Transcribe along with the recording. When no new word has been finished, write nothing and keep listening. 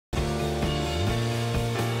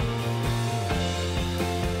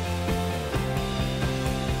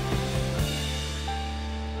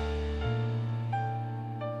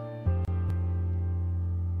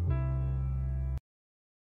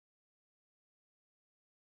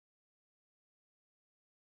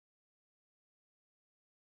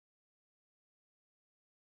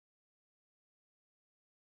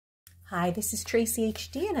Hi, this is Tracy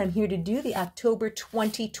HD, and I'm here to do the October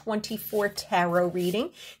 2024 tarot reading.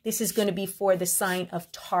 This is going to be for the sign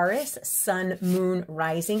of Taurus, Sun, Moon,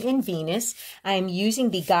 Rising, and Venus. I am using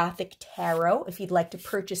the Gothic Tarot. If you'd like to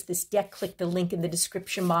purchase this deck, click the link in the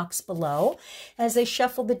description box below. As I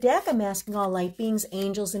shuffle the deck, I'm asking all light beings,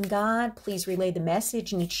 angels, and God, please relay the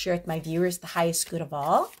message and share with my viewers the highest good of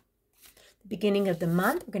all. The beginning of the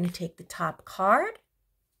month, we're going to take the top card.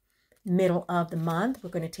 Middle of the month, we're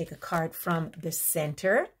going to take a card from the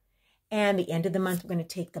center. And the end of the month, we're going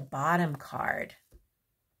to take the bottom card.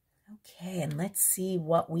 Okay, and let's see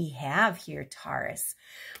what we have here, Taurus.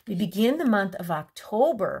 We begin the month of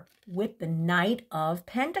October with the Knight of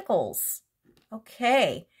Pentacles.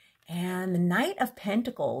 Okay, and the Knight of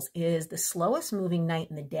Pentacles is the slowest moving knight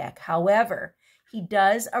in the deck. However, he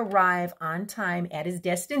does arrive on time at his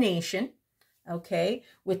destination, okay,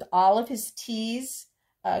 with all of his T's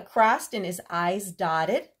crossed and his I's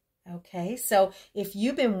dotted. Okay, so if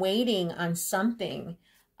you've been waiting on something,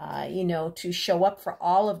 to show up for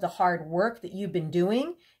all of the hard work that you've been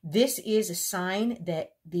doing, this is a sign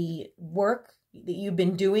that the work that you've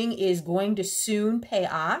been doing is going to soon pay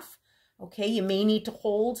off. Okay, you may need to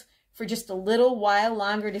hold for just a little while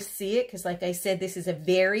longer to see it because, like I said, this is a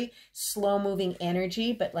very slow-moving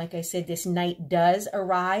energy. But like I said, this knight does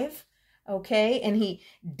arrive. Okay, and he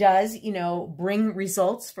does, bring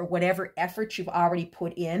results for whatever effort you've already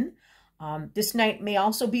put in. This knight may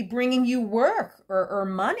also be bringing you work or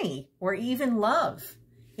money or even love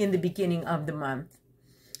in the beginning of the month.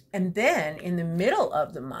 And then in the middle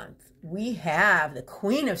of the month, we have the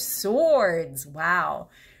Queen of Swords. Wow.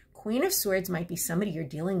 Queen of Swords might be somebody you're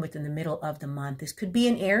dealing with in the middle of the month. This could be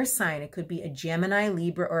an air sign. It could be a Gemini,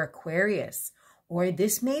 Libra, or Aquarius. Or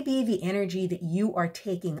this may be the energy that you are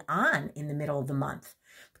taking on in the middle of the month.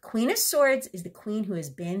 The Queen of Swords is the queen who has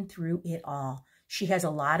been through it all. She has a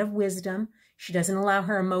lot of wisdom. She doesn't allow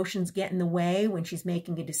her emotions get in the way when she's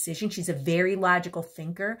making a decision. She's a very logical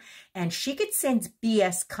thinker, and she could sense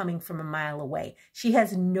BS coming from a mile away. She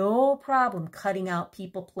has no problem cutting out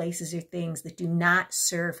people, places, or things that do not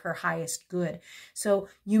serve her highest good. So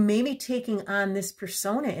you may be taking on this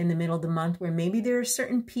persona in the middle of the month where maybe there are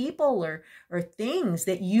certain people or things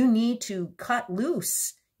that you need to cut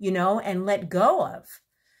loose, and let go of.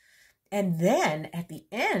 And then at the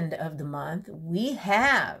end of the month, we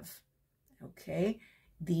have,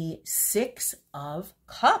 the Six of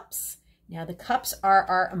Cups. Now, the cups are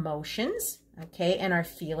our emotions, and our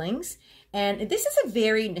feelings. And this is a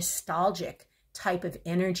very nostalgic type of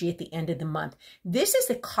energy at the end of the month. This is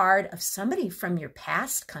the card of somebody from your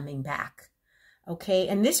past coming back,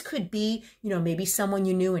 And this could be, maybe someone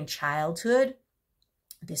you knew in childhood.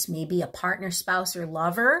 This may be a partner, spouse, or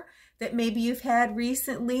lover that maybe you've had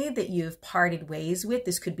recently that you've parted ways with.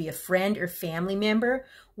 This could be a friend or family member.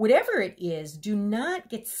 Whatever it is, do not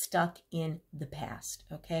get stuck in the past,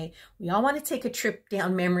 We all want to take a trip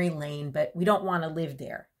down memory lane, but we don't want to live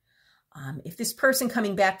there. If this person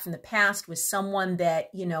coming back from the past was someone that,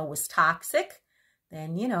 was toxic,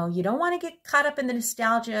 then, you don't want to get caught up in the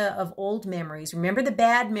nostalgia of old memories. Remember the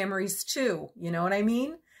bad memories too, you know what I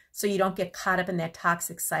mean? So you don't get caught up in that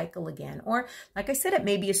toxic cycle again. Or, like I said, it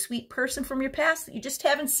may be a sweet person from your past that you just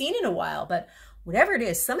haven't seen in a while. But whatever it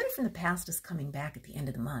is, somebody from the past is coming back at the end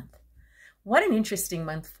of the month. What an interesting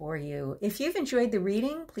month for you. If you've enjoyed the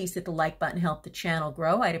reading, please hit the like button, help the channel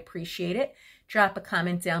grow. I'd appreciate it. Drop a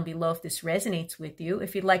comment down below if this resonates with you.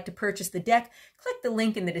 If you'd like to purchase the deck, click the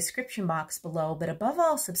link in the description box below. But above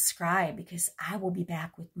all, subscribe because I will be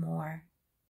back with more.